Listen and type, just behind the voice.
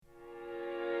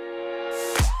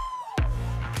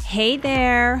Hey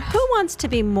there, who wants to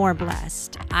be more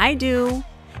blessed? I do.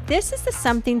 This is the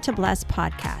Something to Bless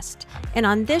podcast. And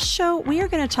on this show, we are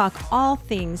going to talk all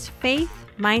things faith,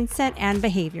 mindset, and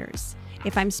behaviors.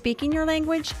 If I'm speaking your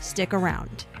language, stick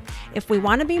around. If we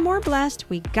want to be more blessed,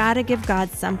 we got to give God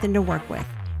something to work with.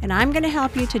 And I'm going to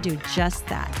help you to do just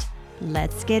that.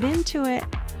 Let's get into it.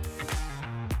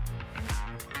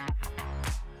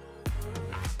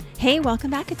 Hey, welcome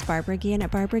back. It's Barbara Guillen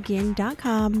at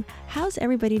barbaraguillen.com. How's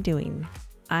everybody doing?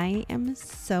 I am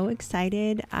so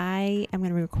excited. I am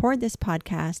going to record this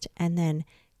podcast and then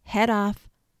head off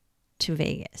to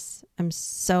Vegas. I'm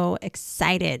so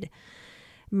excited.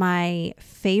 My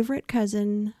favorite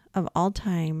cousin of all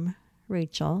time,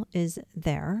 Rachel, is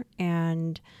there,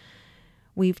 and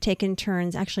we've taken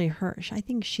turns. Actually, I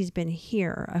think she's been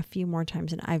here a few more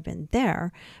times than I've been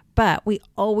there, but we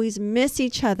always miss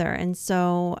each other. And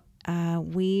so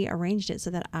we arranged it so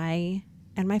that I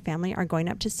and my family are going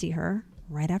up to see her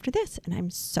right after this. And I'm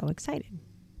so excited.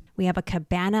 We have a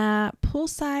cabana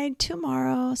poolside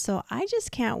tomorrow, so I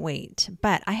just can't wait.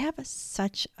 But I have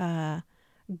such a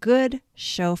good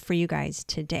show for you guys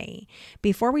today.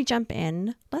 Before we jump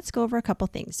in, let's go over a couple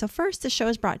things. So first, the show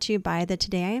is brought to you by the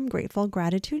Today I Am Grateful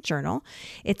Gratitude Journal.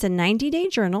 It's a 90-day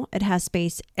journal. It has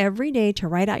space every day to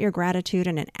write out your gratitude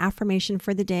and an affirmation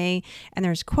for the day. And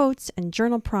there's quotes and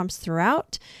journal prompts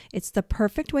throughout. It's the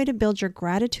perfect way to build your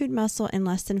gratitude muscle in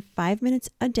less than 5 minutes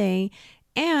a day.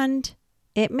 And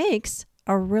it makes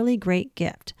a really great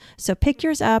gift. So pick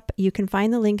yours up. You can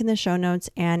find the link in the show notes,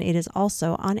 and it is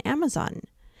also on Amazon.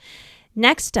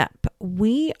 Next up,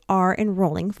 we are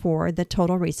enrolling for the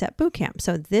Total Reset Bootcamp.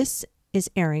 So this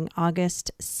is airing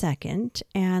August 2nd,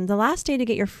 and the last day to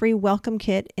get your free welcome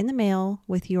kit in the mail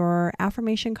with your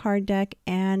affirmation card deck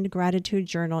and gratitude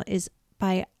journal is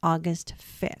by August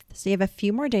 5th. So you have a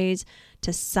few more days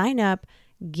to sign up,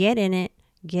 get in it,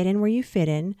 get in where you fit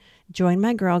in, join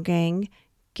my girl gang,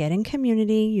 get in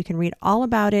community. You can read all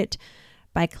about it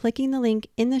by clicking the link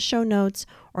in the show notes,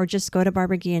 or just go to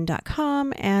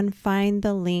barbaraguillen.com and find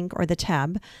the link or the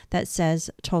tab that says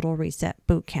Total Reset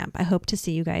Bootcamp. I hope to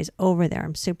see you guys over there.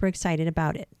 I'm super excited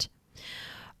about it.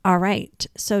 All right.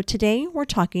 So today we're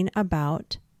talking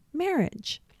about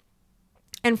marriage.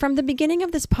 And from the beginning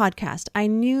of this podcast, I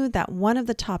knew that one of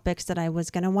the topics that I was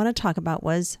going to want to talk about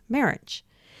was marriage.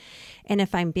 And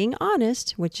if I'm being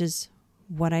honest, which is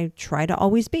what I try to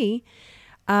always be,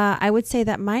 I would say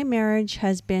that my marriage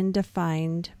has been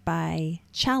defined by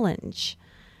challenge.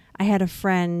 I had a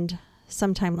friend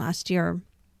sometime last year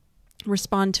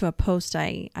respond to a post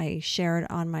I shared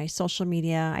on my social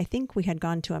media. I think we had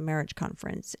gone to a marriage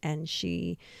conference, and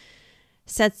she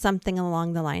said something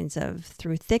along the lines of,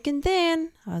 through thick and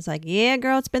thin. I was like, yeah,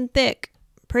 girl, it's been thick,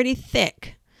 pretty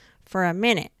thick for a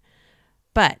minute.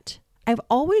 But I've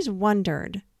always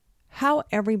wondered how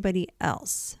everybody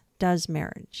else does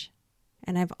marriage.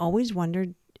 And I've always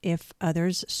wondered if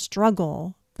others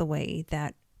struggle the way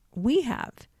that we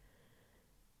have.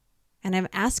 And I'm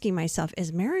asking myself,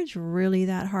 is marriage really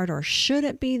that hard, or should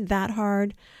it be that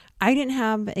hard? I didn't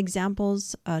have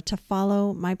examples to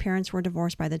follow. My parents were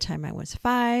divorced by the time I was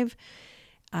 5.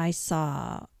 I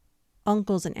saw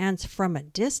uncles and aunts from a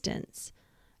distance.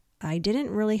 I didn't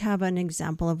really have an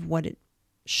example of what it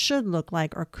should look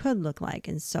like or could look like.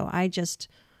 And so I just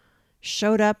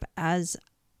showed up as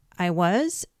I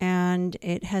was, and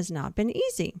it has not been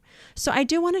easy. So I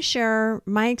do want to share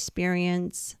my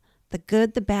experience, the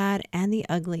good, the bad, and the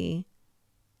ugly.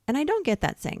 And I don't get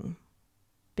that saying,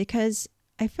 because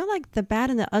I feel like the bad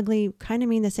and the ugly kind of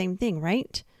mean the same thing,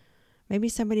 right? Maybe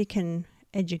somebody can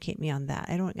educate me on that.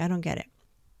 I don't get it.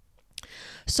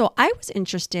 So I was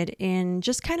interested in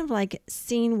just kind of like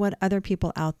seeing what other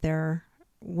people out there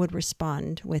would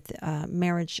respond with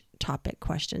marriage topic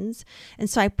questions. And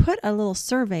so I put a little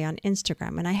survey on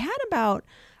Instagram, and I had about,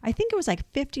 I think it was like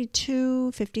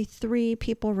 52, 53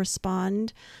 people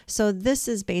respond. So this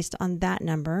is based on that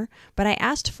number, but I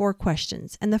asked 4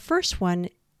 questions. And the first one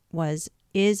was,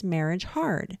 is marriage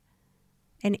hard?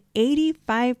 And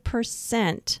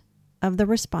 85% of the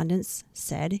respondents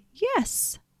said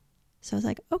yes. So I was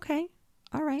like, okay,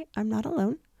 all right, I'm not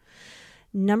alone.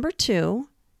 Number 2,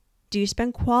 do you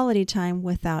spend quality time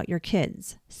without your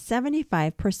kids?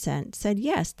 75% said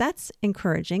yes. That's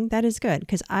encouraging. That is good,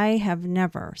 because I have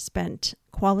never spent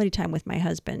quality time with my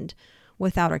husband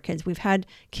without our kids. We've had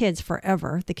kids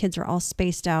forever. The kids are all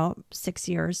spaced out 6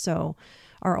 years. So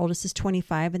our oldest is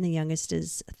 25 and the youngest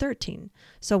is 13.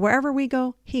 So wherever we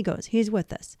go, he goes. He's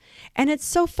with us. And it's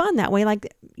so fun that way.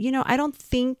 Like, I don't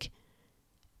think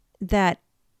that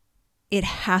it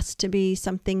has to be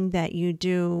something that you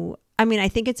do. I mean, I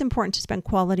think it's important to spend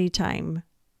quality time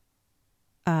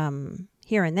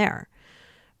here and there.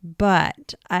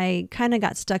 But I kind of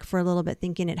got stuck for a little bit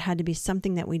thinking it had to be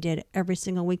something that we did every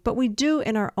single week. But we do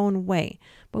in our own way.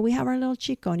 But we have our little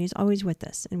Chico, and he's always with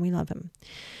us, and we love him.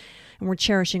 And we're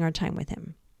cherishing our time with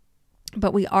him.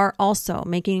 But we are also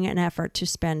making an effort to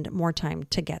spend more time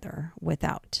together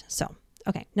without. So,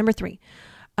 okay, number 3.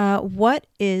 What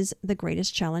is the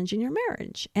greatest challenge in your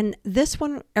marriage? And this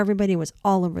one, everybody was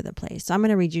all over the place. So I'm going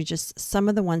to read you just some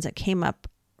of the ones that came up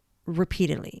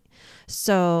repeatedly.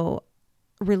 So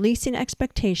releasing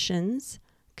expectations,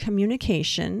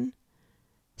 communication,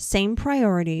 same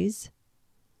priorities,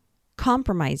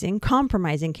 compromising.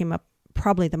 Compromising came up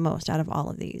probably the most out of all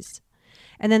of these.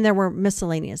 And then there were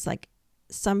miscellaneous, like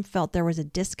some felt there was a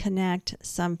disconnect.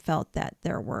 Some felt that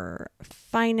there were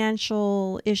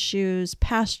financial issues,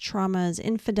 past traumas,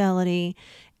 infidelity,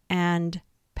 and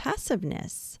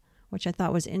passiveness, which I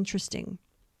thought was interesting.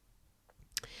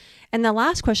 And the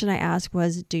last question I asked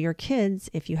was, do your kids,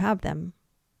 if you have them,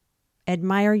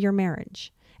 admire your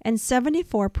marriage? And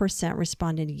 74%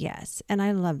 responded yes. And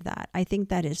I love that. I think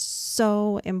that is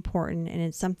so important. And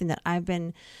it's something that I've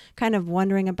been kind of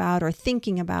wondering about or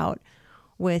thinking about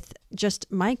with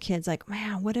just my kids. Like,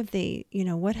 man, what have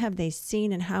they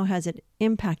seen and how has it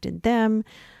impacted them?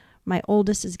 My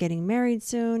oldest is getting married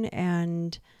soon.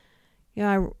 And,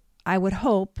 I would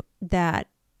hope that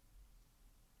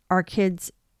our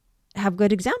kids have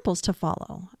good examples to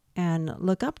follow and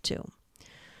look up to.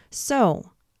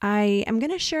 So I am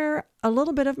going to share a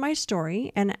little bit of my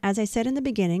story. And as I said in the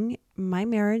beginning, my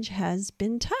marriage has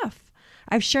been tough.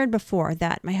 I've shared before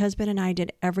that my husband and I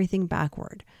did everything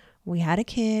backward. We had a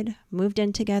kid, moved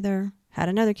in together, had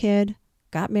another kid,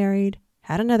 got married,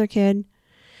 had another kid.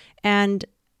 And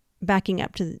backing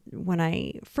up to when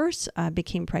I first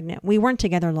became pregnant, we weren't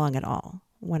together long at all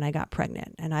when I got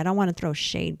pregnant. And I don't want to throw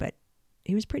shade, but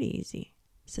it was pretty easy.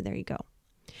 So there you go.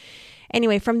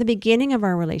 Anyway, from the beginning of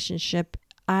our relationship,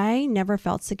 I never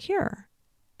felt secure.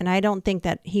 And I don't think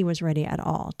that he was ready at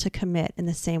all to commit in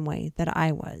the same way that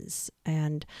I was.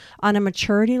 And on a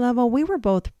maturity level, we were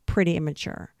both pretty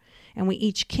immature. And we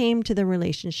each came to the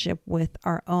relationship with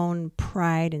our own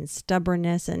pride and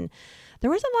stubbornness. And there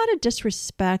was a lot of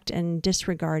disrespect and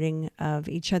disregarding of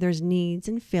each other's needs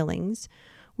and feelings,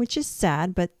 which is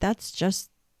sad, but that's just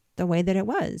the way that it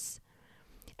was.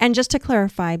 And just to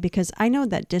clarify, because I know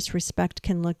that disrespect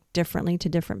can look differently to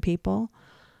different people.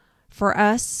 For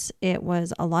us, it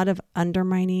was a lot of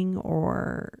undermining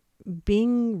or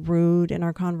being rude in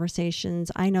our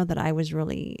conversations. I know that I was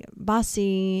really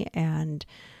bossy, and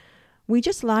we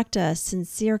just lacked a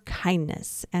sincere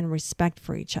kindness and respect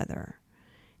for each other.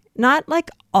 Not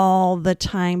like all the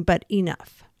time, but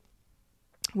enough.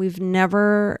 We've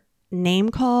never name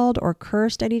called or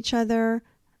cursed at each other.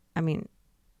 I mean,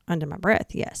 under my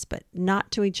breath, yes, but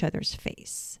not to each other's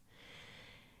face.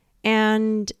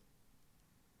 And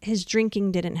his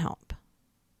drinking didn't help.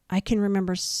 I can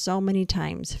remember so many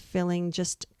times feeling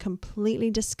just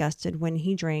completely disgusted when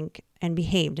he drank and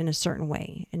behaved in a certain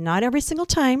way. And not every single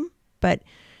time, but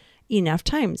enough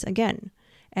times again.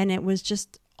 And it was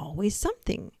just always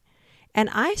something. And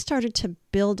I started to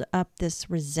build up this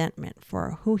resentment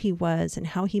for who he was and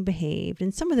how he behaved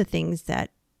and some of the things that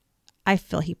I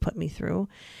feel he put me through.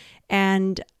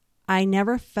 And I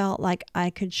never felt like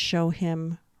I could show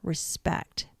him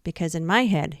respect because in my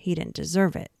head, he didn't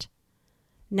deserve it.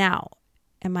 Now,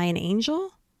 am I an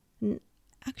angel?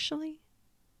 Actually,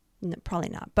 no, probably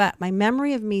not. But my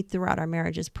memory of me throughout our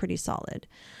marriage is pretty solid.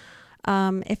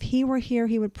 If he were here,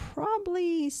 he would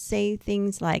probably say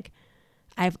things like,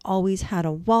 I've always had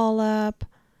a wall up.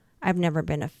 I've never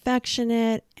been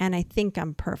affectionate. And I think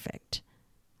I'm perfect.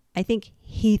 I think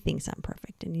he thinks I'm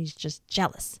perfect and he's just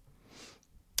jealous.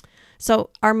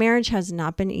 So our marriage has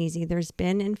not been easy. There's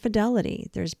been infidelity.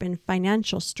 There's been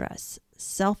financial stress,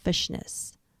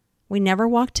 selfishness. We never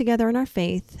walked together in our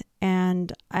faith.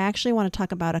 And I actually want to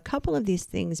talk about a couple of these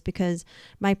things because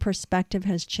my perspective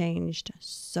has changed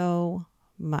so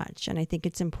much. And I think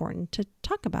it's important to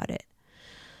talk about it.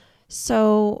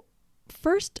 So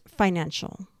first,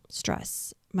 financial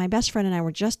stress. My best friend and I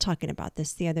were just talking about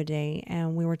this the other day,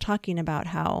 and we were talking about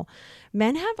how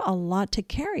men have a lot to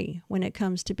carry when it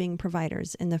comes to being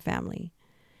providers in the family.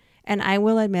 And I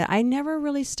will admit, I never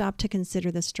really stopped to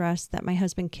consider the stress that my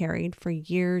husband carried for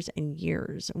years and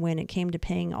years when it came to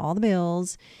paying all the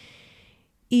bills,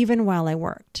 even while I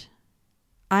worked.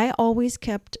 I always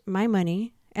kept my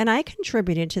money and I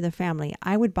contributed to the family.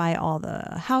 I would buy all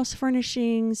the house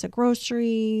furnishings, the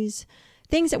groceries,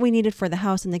 things that we needed for the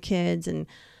house and the kids and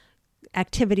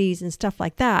activities and stuff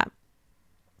like that.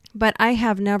 But I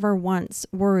have never once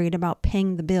worried about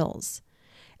paying the bills.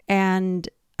 And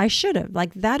I should have.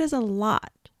 Like, that is a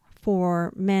lot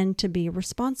for men to be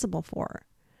responsible for.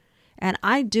 And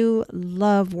I do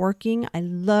love working. I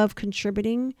love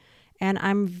contributing. And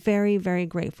I'm very, very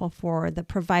grateful for the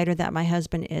provider that my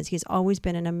husband is. He's always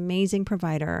been an amazing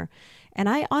provider. And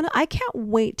I can't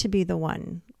wait to be the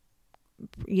one,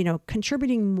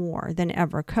 contributing more than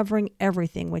ever, covering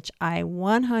everything, which I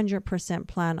 100%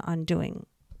 plan on doing.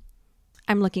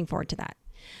 I'm looking forward to that.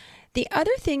 The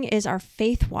other thing is our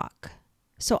faith walk.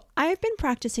 So I've been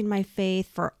practicing my faith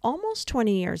for almost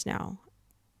 20 years now,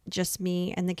 just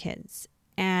me and the kids.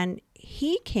 And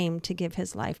he came to give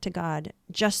his life to God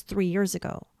just 3 years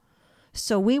ago.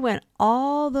 So we went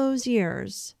all those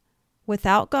years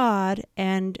without God,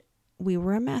 and we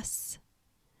were a mess.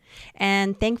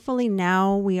 And thankfully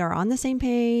now we are on the same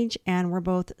page, and we're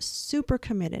both super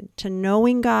committed to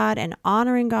knowing God and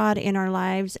honoring God in our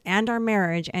lives and our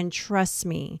marriage. And trust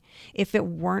me, if it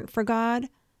weren't for God,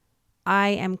 I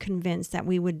am convinced that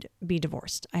we would be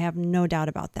divorced. I have no doubt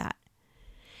about that.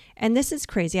 And this is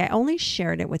crazy. I only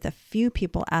shared it with a few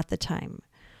people at the time.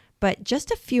 But just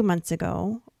a few months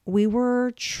ago, we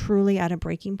were truly at a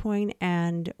breaking point,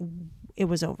 and it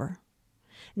was over.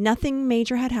 Nothing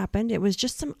major had happened. It was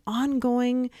just some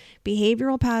ongoing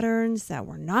behavioral patterns that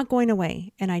were not going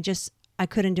away. And I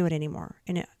couldn't do it anymore.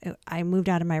 And I moved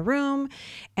out of my room,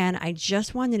 and I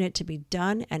just wanted it to be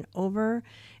done and over.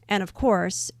 And of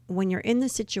course, when you're in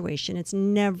this situation, it's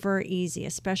never easy,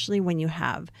 especially when you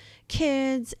have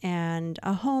kids and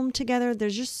a home together.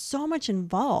 There's just so much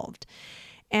involved.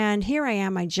 And here I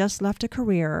am. I just left a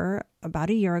career about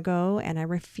a year ago, and I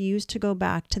refused to go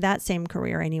back to that same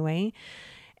career anyway.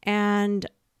 And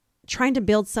trying to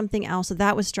build something else. So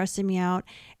that was stressing me out.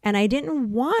 And I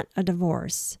didn't want a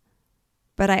divorce,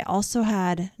 but I also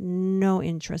had no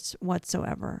interest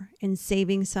whatsoever in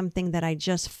saving something that I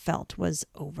just felt was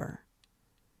over.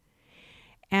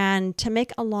 And to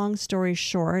make a long story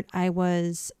short, I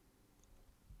was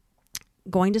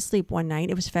going to sleep one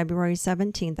night. It was February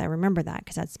 17th. I remember that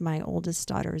because that's my oldest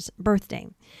daughter's birthday.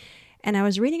 And I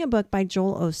was reading a book by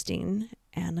Joel Osteen.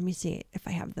 And let me see if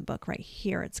I have the book right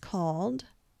here. It's called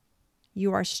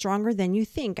You Are Stronger Than You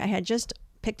Think. I had just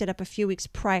picked it up a few weeks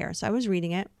prior, so I was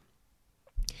reading it.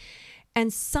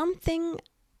 And something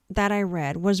that I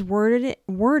read was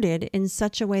worded in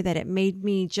such a way that it made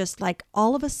me just like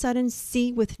all of a sudden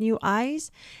see with new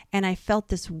eyes. And I felt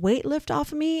this weight lift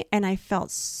off of me, and I felt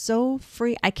so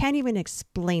free. I can't even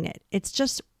explain it. It's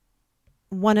just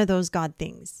one of those God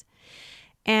things.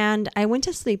 And I went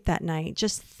to sleep that night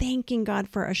just thanking God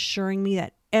for assuring me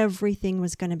that everything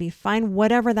was going to be fine,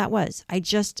 whatever that was. I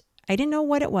didn't know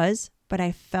what it was, but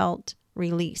I felt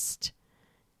released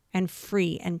and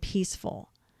free and peaceful.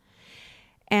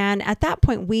 And at that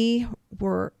point, we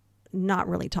were not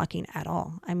really talking at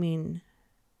all. I mean,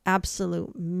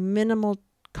 absolute minimal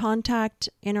contact,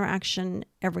 interaction,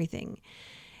 everything.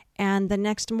 And the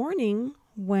next morning,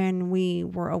 when we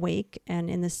were awake and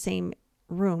in the same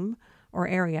room, or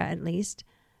area at least,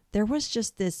 there was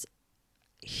just this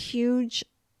huge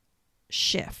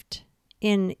shift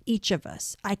in each of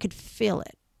us. I could feel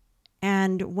it.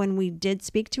 And when we did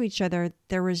speak to each other,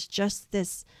 there was just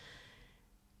this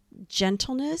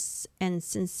gentleness and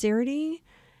sincerity,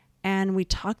 and we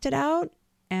talked it out,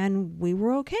 and we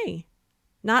were okay.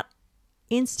 Not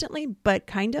instantly, but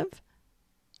kind of.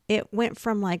 It went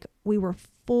from like we were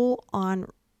full on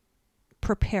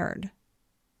prepared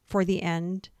for the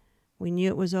end. We knew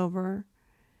it was over,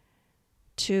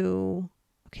 to,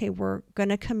 okay, we're going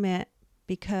to commit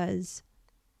because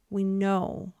we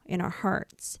know in our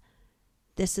hearts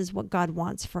this is what God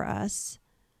wants for us.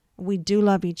 We do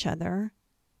love each other,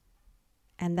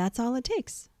 and that's all it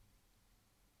takes.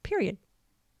 Period.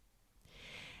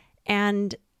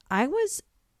 And I was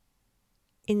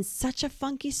in such a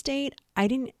funky state.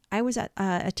 I was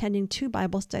attending 2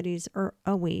 Bible studies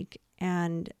a week,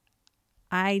 and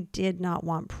I did not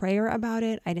want prayer about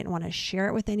it. I didn't want to share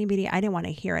it with anybody. I didn't want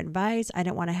to hear advice. I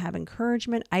didn't want to have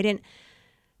encouragement. And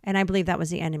I believe that was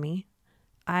the enemy.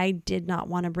 I did not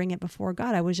want to bring it before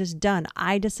God. I was just done.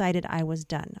 I decided I was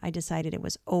done. I decided it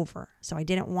was over. So I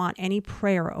didn't want any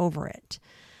prayer over it.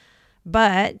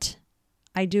 But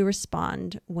I do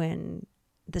respond when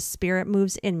the Spirit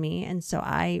moves in me. And so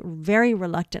I very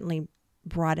reluctantly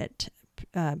brought it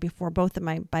before both of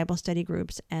my Bible study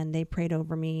groups, and they prayed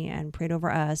over me and prayed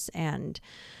over us. And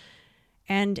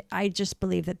I just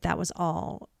believe that was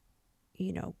all,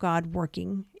 God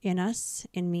working in us,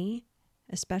 in me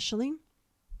especially.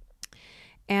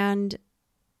 And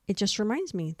it just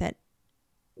reminds me that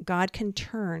God can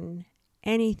turn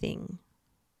anything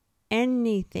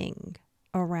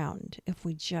around if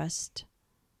we just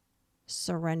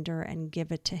surrender and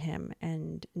give it to him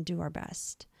and do our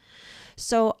best.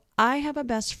 So I have a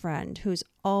best friend who's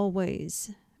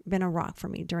always been a rock for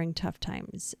me during tough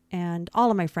times. And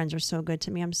all of my friends are so good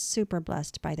to me. I'm super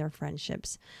blessed by their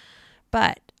friendships.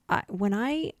 But when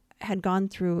I had gone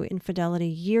through infidelity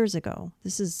years ago,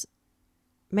 this is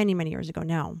many, many years ago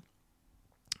now,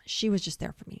 she was just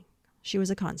there for me. She was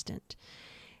a constant.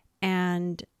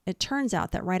 And it turns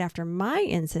out that right after my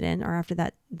incident, or after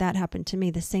that happened to me,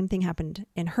 the same thing happened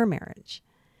in her marriage.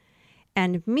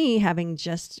 And me having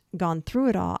just gone through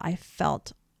it all, I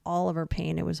felt all of her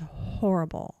pain. It was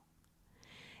horrible.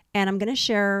 And I'm going to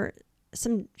share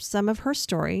some of her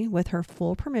story with her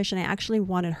full permission. I actually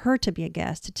wanted her to be a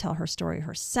guest to tell her story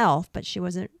herself, but she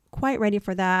wasn't quite ready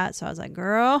for that. So I was like,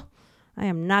 girl, I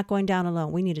am not going down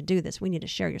alone. We need to do this. We need to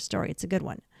share your story. It's a good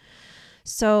one.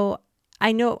 So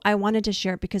I know I wanted to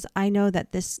share it because I know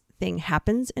that this thing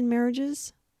happens in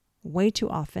marriages way too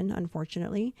often,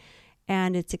 unfortunately.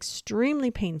 And it's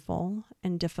extremely painful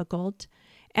and difficult.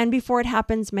 And before it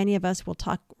happens, many of us will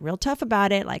talk real tough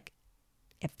about it. Like,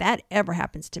 if that ever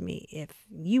happens to me, if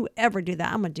you ever do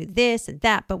that, I'm going to do this and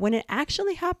that. But when it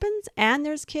actually happens and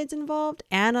there's kids involved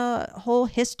and a whole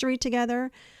history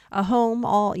together, a home,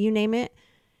 all you name it,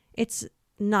 it's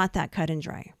not that cut and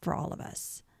dry for all of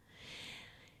us.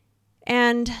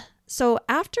 And so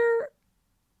after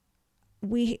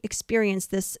we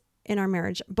experienced this in our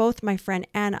marriage, both my friend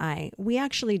and I, we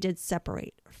actually did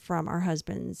separate from our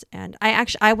husbands. And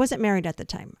I wasn't married at the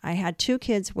time. I had 2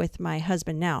 kids with my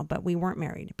husband now, but we weren't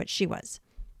married, but she was.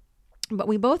 But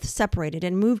we both separated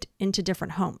and moved into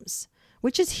different homes,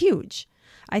 which is huge.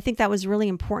 I think that was really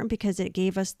important because it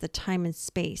gave us the time and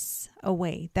space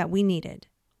away that we needed.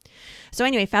 So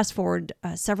anyway, fast forward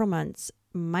several months,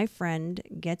 my friend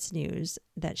gets news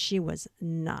that she was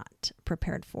not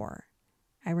prepared for.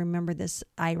 I remember this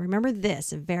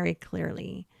very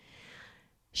clearly.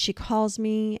 She calls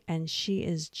me and she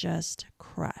is just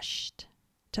crushed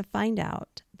to find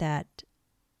out that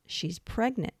she's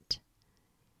pregnant.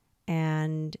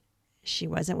 And she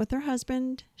wasn't with her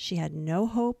husband. She had no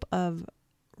hope of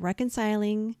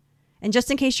reconciling. And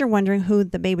just in case you're wondering who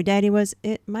the baby daddy was,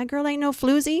 my girl ain't no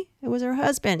floozy. It was her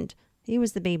husband. He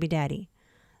was the baby daddy.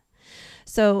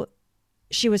 So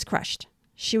she was crushed.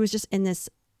 She was just in this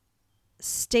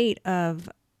state of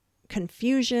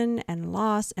confusion and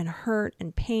loss and hurt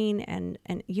and pain and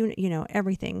you know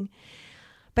everything.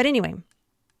 But anyway,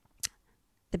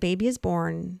 the baby is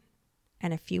born,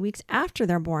 and a few weeks after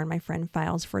they're born, my friend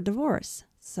files for divorce.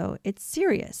 So it's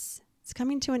serious. It's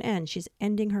coming to an end. She's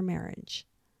ending her marriage.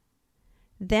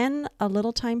 Then a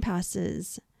little time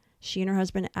passes. She and her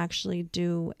husband actually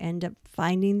do end up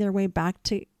finding their way back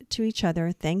to each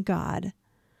other, thank God.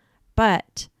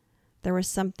 But there was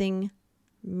something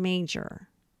major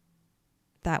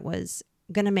that was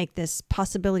going to make this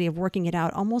possibility of working it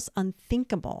out almost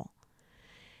unthinkable.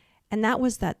 And that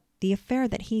was that the affair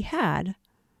that he had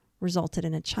resulted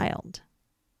in a child.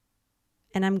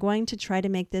 And I'm going to try to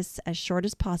make this as short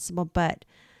as possible, but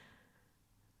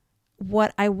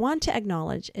what I want to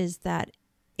acknowledge is that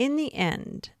in the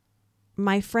end,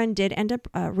 my friend did end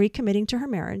up recommitting to her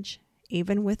marriage,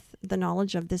 even with the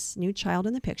knowledge of this new child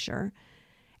in the picture.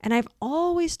 And I've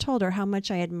always told her how much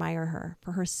I admire her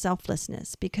for her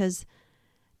selflessness, because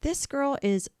this girl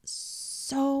is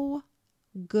so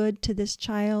good to this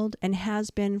child and has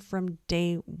been from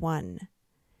day one.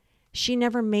 She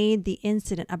never made the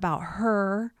incident about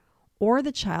her or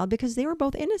the child because they were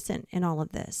both innocent in all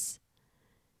of this.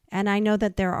 And I know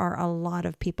that there are a lot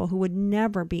of people who would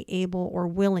never be able or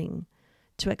willing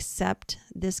to accept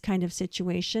this kind of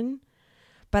situation.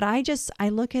 But I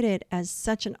look at it as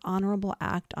such an honorable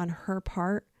act on her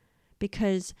part,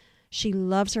 because she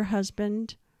loves her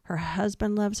husband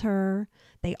loves her,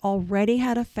 they already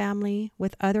had a family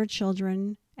with other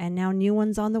children, and now new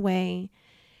ones on the way,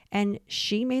 and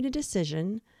she made a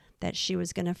decision that she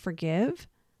was going to forgive,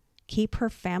 keep her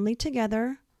family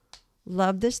together,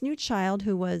 love this new child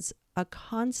who was a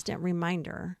constant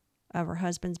reminder of her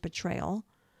husband's betrayal.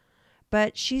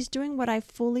 But she's doing what I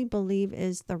fully believe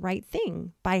is the right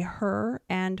thing by her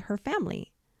and her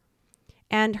family.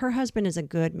 And her husband is a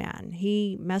good man.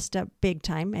 He messed up big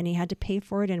time, and he had to pay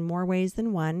for it in more ways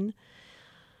than one.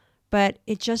 But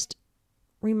it just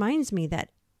reminds me that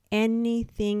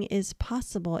anything is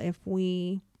possible if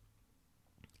we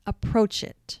approach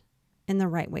it in the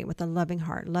right way with a loving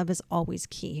heart. Love is always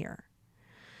key here.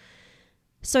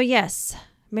 So yes,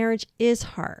 marriage is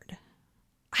hard.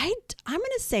 I'm going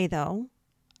to say, though,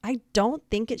 I don't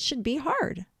think it should be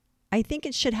hard. I think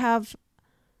it should have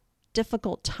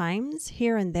difficult times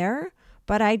here and there,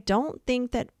 but I don't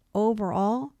think that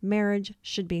overall, marriage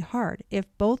should be hard. If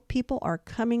both people are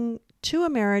coming to a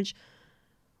marriage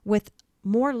with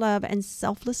more love and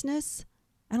selflessness,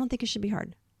 I don't think it should be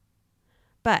hard.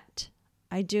 But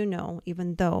I do know,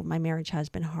 even though my marriage has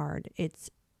been hard, it's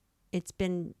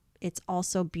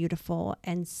also beautiful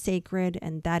and sacred,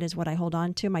 and that is what I hold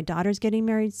on to. My daughter's getting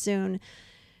married soon.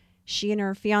 She and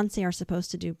her fiance are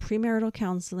supposed to do premarital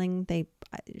counseling.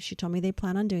 She told me they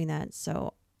plan on doing that.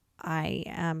 So I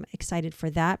am excited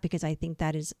for that because I think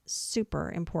that is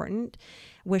super important.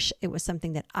 Wish it was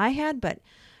something that I had, but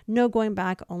no going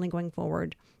back, only going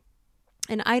forward.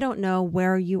 And I don't know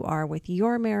where you are with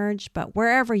your marriage, but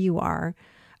wherever you are,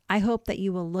 I hope that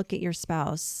you will look at your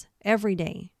spouse every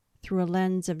day through a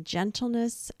lens of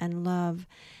gentleness and love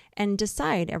and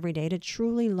decide every day to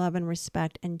truly love and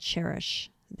respect and cherish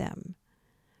them.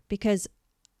 Because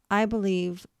I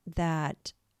believe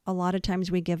that a lot of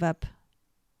times we give up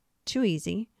too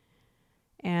easy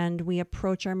and we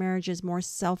approach our marriages more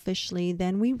selfishly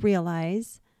than we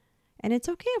realize. And it's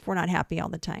okay if we're not happy all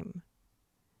the time.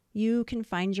 You can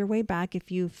find your way back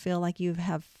if you feel like you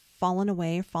have fallen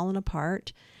away, fallen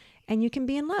apart, and you can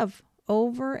be in love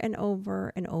over and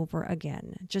over and over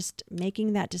again. Just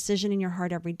making that decision in your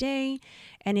heart every day.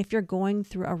 And if you're going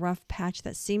through a rough patch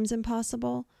that seems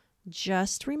impossible,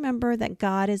 just remember that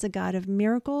God is a God of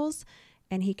miracles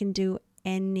and He can do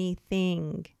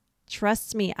anything.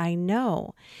 Trust me, I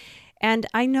know. And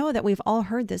I know that we've all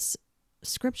heard this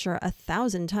scripture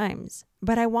 1,000 times,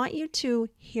 but I want you to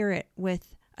hear it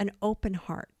with an open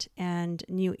heart and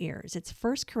new ears. It's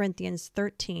 1 Corinthians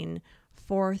 13,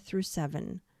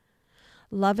 4-7.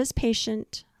 Love is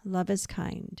patient, love is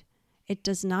kind. It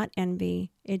does not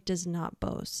envy, it does not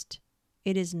boast.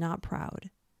 It is not proud.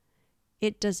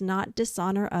 It does not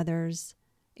dishonor others.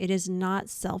 It is not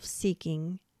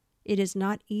self-seeking. It is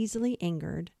not easily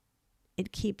angered.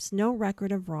 It keeps no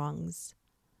record of wrongs.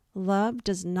 Love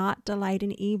does not delight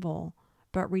in evil,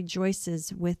 but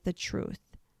rejoices with the truth.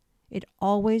 It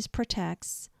always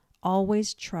protects,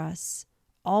 always trusts,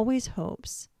 always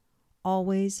hopes,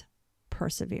 always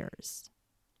perseveres.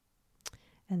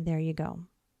 And there you go.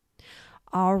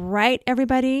 All right,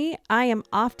 everybody. I am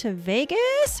off to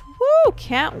Vegas. Woo!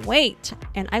 Can't wait.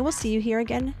 And I will see you here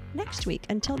again next week.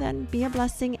 Until then, be a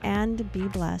blessing and be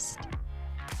blessed.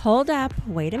 Hold up.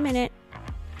 Wait a minute.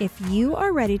 If you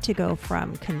are ready to go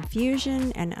from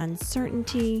confusion and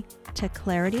uncertainty to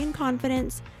clarity and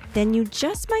confidence, then you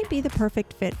just might be the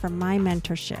perfect fit for my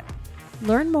mentorship.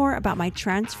 Learn more about my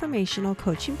transformational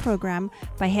coaching program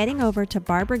by heading over to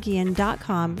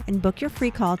barbaraguillen.com and book your free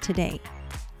call today.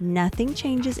 Nothing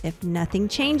changes if nothing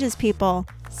changes, people.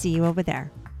 See you over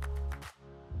there.